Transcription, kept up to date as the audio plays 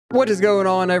What is going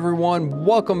on, everyone?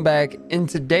 Welcome back. In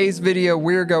today's video,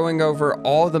 we're going over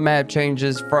all the map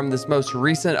changes from this most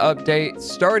recent update,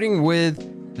 starting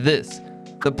with this.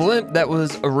 The blimp that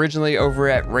was originally over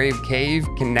at Rave Cave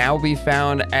can now be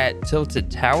found at Tilted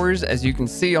Towers, as you can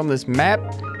see on this map,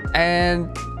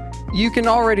 and you can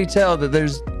already tell that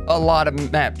there's a lot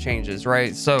of map changes,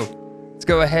 right? So let's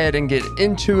go ahead and get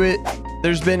into it.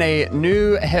 There's been a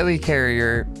new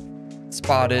helicarrier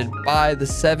spotted by the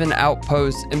 7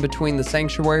 outposts in between the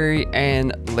Sanctuary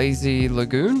and Lazy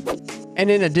Lagoon. And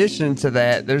in addition to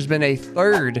that, there's been a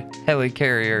third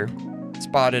helicarrier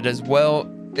spotted as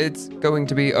well. It's going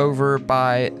to be over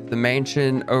by the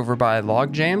mansion over by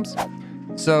Log Jams.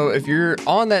 So if you're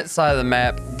on that side of the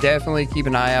map, definitely keep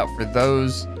an eye out for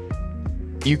those.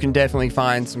 You can definitely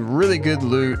find some really good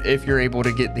loot if you're able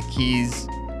to get the keys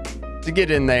to get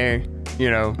in there,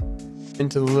 you know,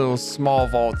 into the little small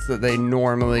vaults that they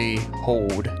normally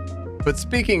hold. But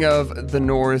speaking of the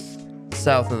north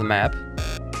south of the map,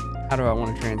 how do I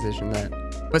want to transition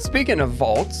that? But speaking of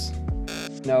vaults,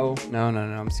 no,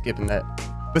 I'm skipping that.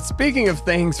 But speaking of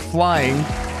things flying,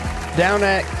 down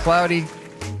at Cloudy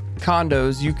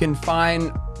Condos, you can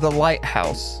find the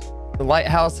lighthouse. The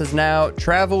lighthouse has now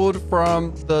traveled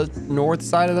from the north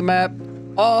side of the map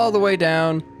all the way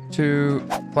down to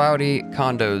Cloudy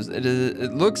Condos.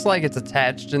 It looks like it's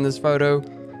attached in this photo,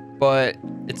 but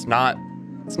it's not.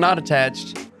 It's not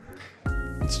attached.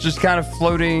 It's just kind of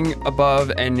floating above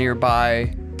and nearby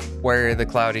where the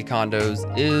Cloudy Condos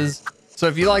is. So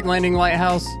if you like landing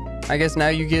lighthouse, I guess now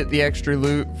you get the extra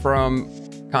loot from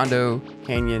Condo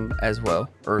Canyon as well,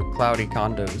 or Cloudy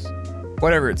Condos,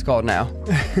 whatever it's called now.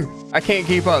 I can't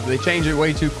keep up. They change it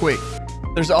way too quick.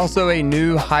 There's also a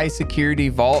new high security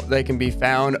vault that can be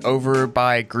found over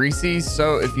by Greasy.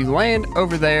 So if you land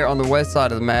over there on the west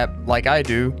side of the map, like I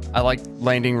do, I like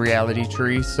landing Reality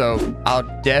Tree. So I'll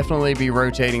definitely be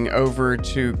rotating over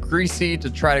to Greasy to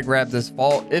try to grab this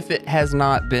vault if it has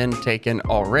not been taken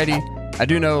already. I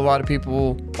do know a lot of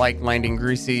people like landing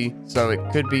Greasy, so it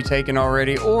could be taken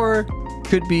already or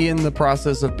could be in the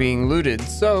process of being looted.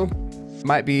 So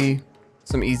might be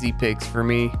some easy picks for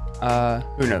me.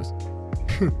 Who knows?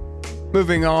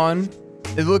 Moving on,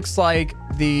 it looks like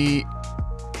the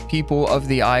people of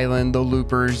the island, the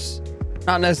loopers,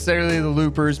 not necessarily the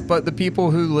loopers, but the people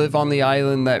who live on the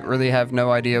island that really have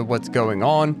no idea what's going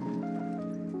on.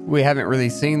 We haven't really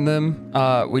seen them.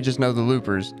 We just know the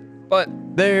loopers, but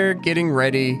they're getting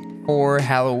ready for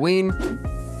Halloween.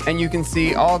 And you can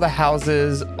see all the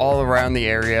houses all around the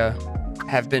area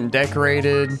have been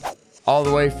decorated, all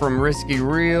the way from Risky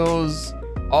Reels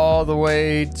all the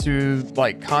way to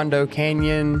like Condo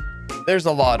Canyon. There's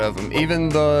a lot of them. Even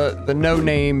the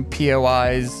no-name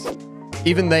POIs,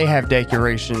 even they have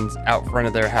decorations out front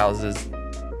of their houses,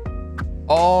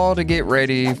 all to get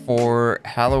ready for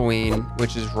Halloween,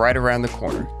 which is right around the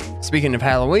corner. Speaking of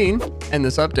Halloween and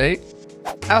this update,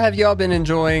 how have y'all been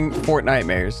enjoying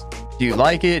Fortnitemares? Do you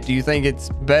like it? Do you think it's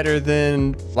better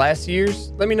than last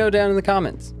year's? Let me know down in the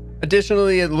comments.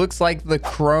 Additionally, it looks like the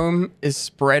chrome is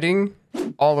spreading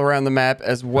all around the map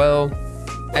as well,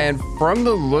 and from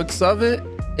the looks of it,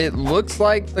 it looks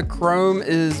like the chrome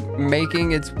is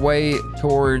making its way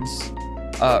towards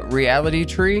Reality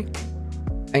Tree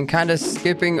and kind of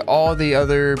skipping all the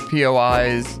other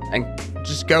POIs and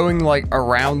just going like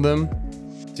around them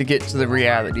to get to the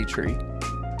Reality Tree.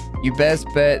 You best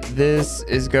bet this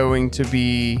is going to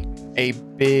be a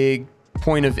big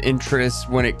point of interest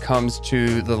when it comes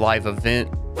to the live event.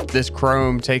 This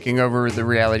chrome taking over the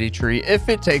Reality Tree, if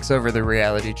it takes over the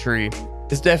Reality Tree,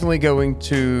 is definitely going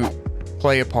to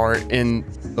play a part in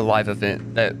the live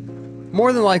event that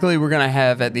more than likely we're going to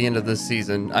have at the end of this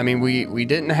season. I mean, we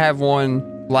didn't have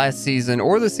one last season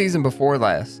or the season before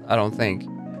last, I don't think.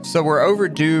 So we're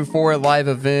overdue for a live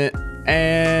event,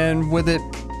 and with it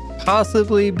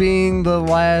possibly being the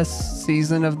last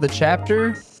season of the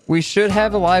chapter, we should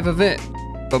have a live event.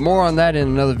 But more on that in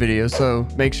another video, so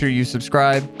make sure you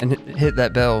subscribe and hit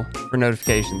that bell for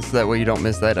notifications so that way you don't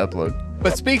miss that upload.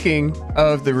 But speaking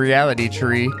of the Reality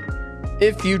Tree,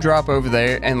 if you drop over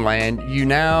there and land, you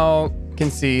now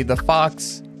can see the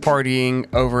Fox partying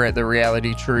over at the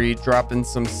Reality Tree, dropping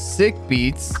some sick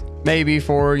beats, maybe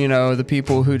for, you know, the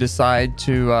people who decide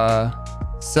to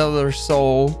sell their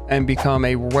soul and become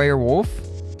a werewolf,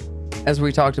 as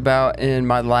we talked about in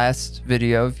my last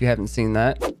video. If you haven't seen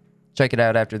that, check it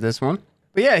out after this one.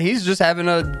 But yeah, he's just having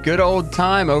a good old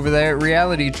time over there at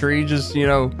Reality Tree, just, you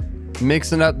know,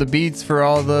 mixing up the beats for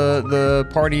all the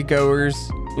party goers.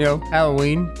 You know,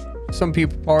 Halloween, some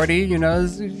people party, you know,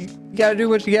 you gotta do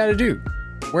what you gotta do.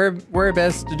 Where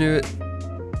best to do it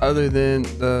other than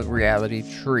the Reality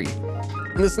Tree.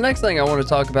 And this next thing I want to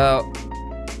talk about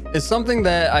is something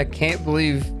that I can't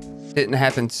believe didn't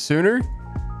happen sooner.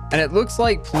 And it looks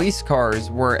like police cars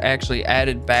were actually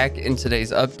added back in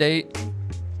today's update.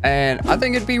 And I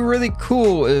think it'd be really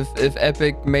cool if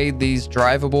Epic made these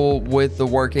drivable with the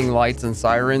working lights and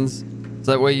sirens.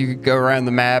 So that way you could go around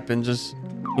the map and just,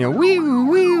 you know, wee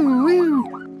wee wee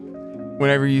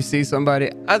whenever you see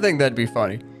somebody. I think that'd be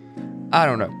funny. I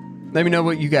don't know. Let me know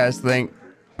what you guys think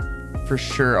for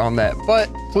sure on that. But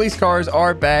police cars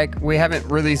are back. We haven't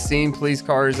really seen police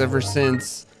cars ever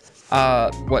since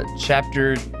what,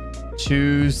 chapter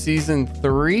 2 season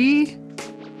 3,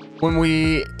 when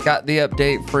we got the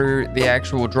update for the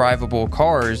actual drivable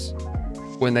cars,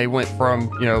 when they went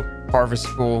from, you know,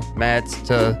 harvestable mats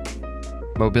to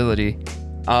mobility.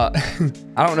 I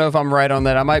don't know if I'm right on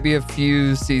that. I might be a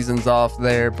few seasons off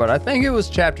there, but I think it was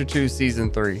chapter 2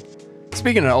 season 3.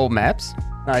 Speaking of old maps,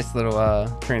 nice little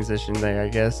transition there, I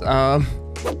guess.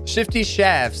 Shifty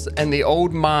Shafts and the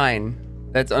old mine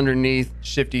that's underneath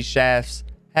Shifty Shafts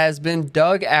has been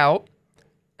dug out,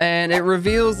 and it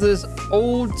reveals this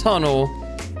old tunnel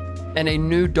and a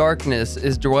new darkness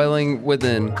is dwelling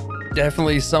within.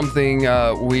 Definitely something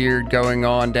weird going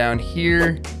on down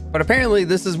here. But apparently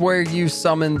this is where you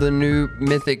summon the new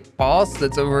mythic boss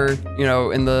that's over, you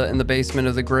know, in the basement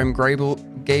of the Grim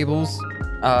Gables.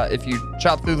 If you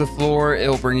chop through the floor,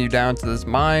 it'll bring you down to this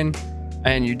mine,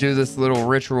 and you do this little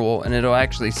ritual and it'll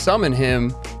actually summon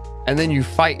him, and then you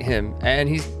fight him, and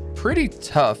he's pretty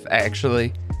tough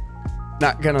actually,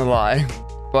 not gonna lie.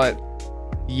 But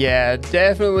yeah,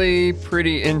 definitely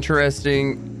pretty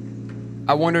interesting.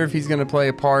 I wonder if he's gonna play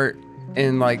a part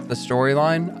in like the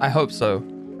storyline. I hope so,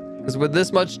 because with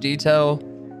this much detail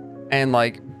and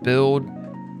like build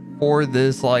for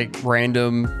this like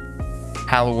random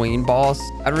Halloween boss,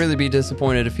 I'd really be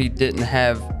disappointed if he didn't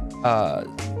have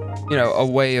you know, a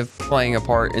way of playing a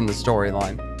part in the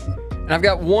storyline. And I've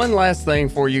got one last thing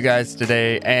for you guys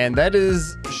today, and that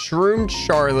is Shroom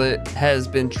Charlotte has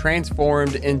been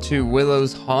transformed into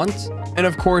Willow's haunt. And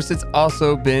of course, it's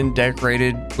also been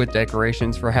decorated with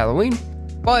decorations for Halloween.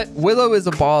 But Willow is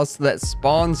a boss that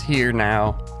spawns here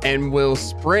now and will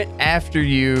sprint after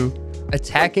you,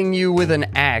 attacking you with an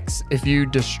axe if you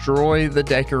destroy the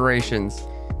decorations.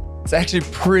 It's actually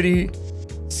pretty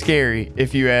scary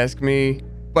if you ask me,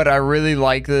 but I really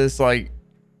like this, like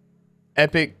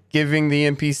Epic giving the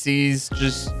NPCs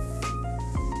just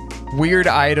weird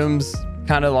items,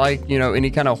 kind of like, you know,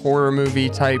 any kind of horror movie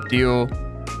type deal,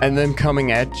 and then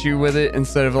coming at you with it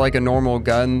instead of like a normal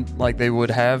gun like they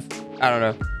would have. I don't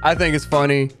know. I think it's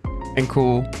funny and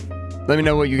cool. Let me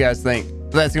know what you guys think.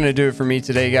 But that's gonna do it for me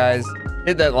today, guys.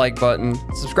 Hit that like button,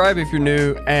 subscribe if you're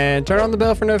new, and turn on the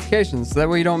bell for notifications so that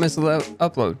way you don't miss an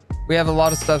upload. We have a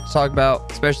lot of stuff to talk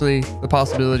about, especially the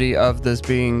possibility of this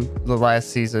being the last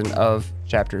season of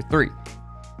chapter 3.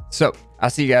 So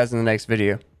I'll see you guys in the next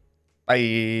video.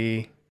 Bye.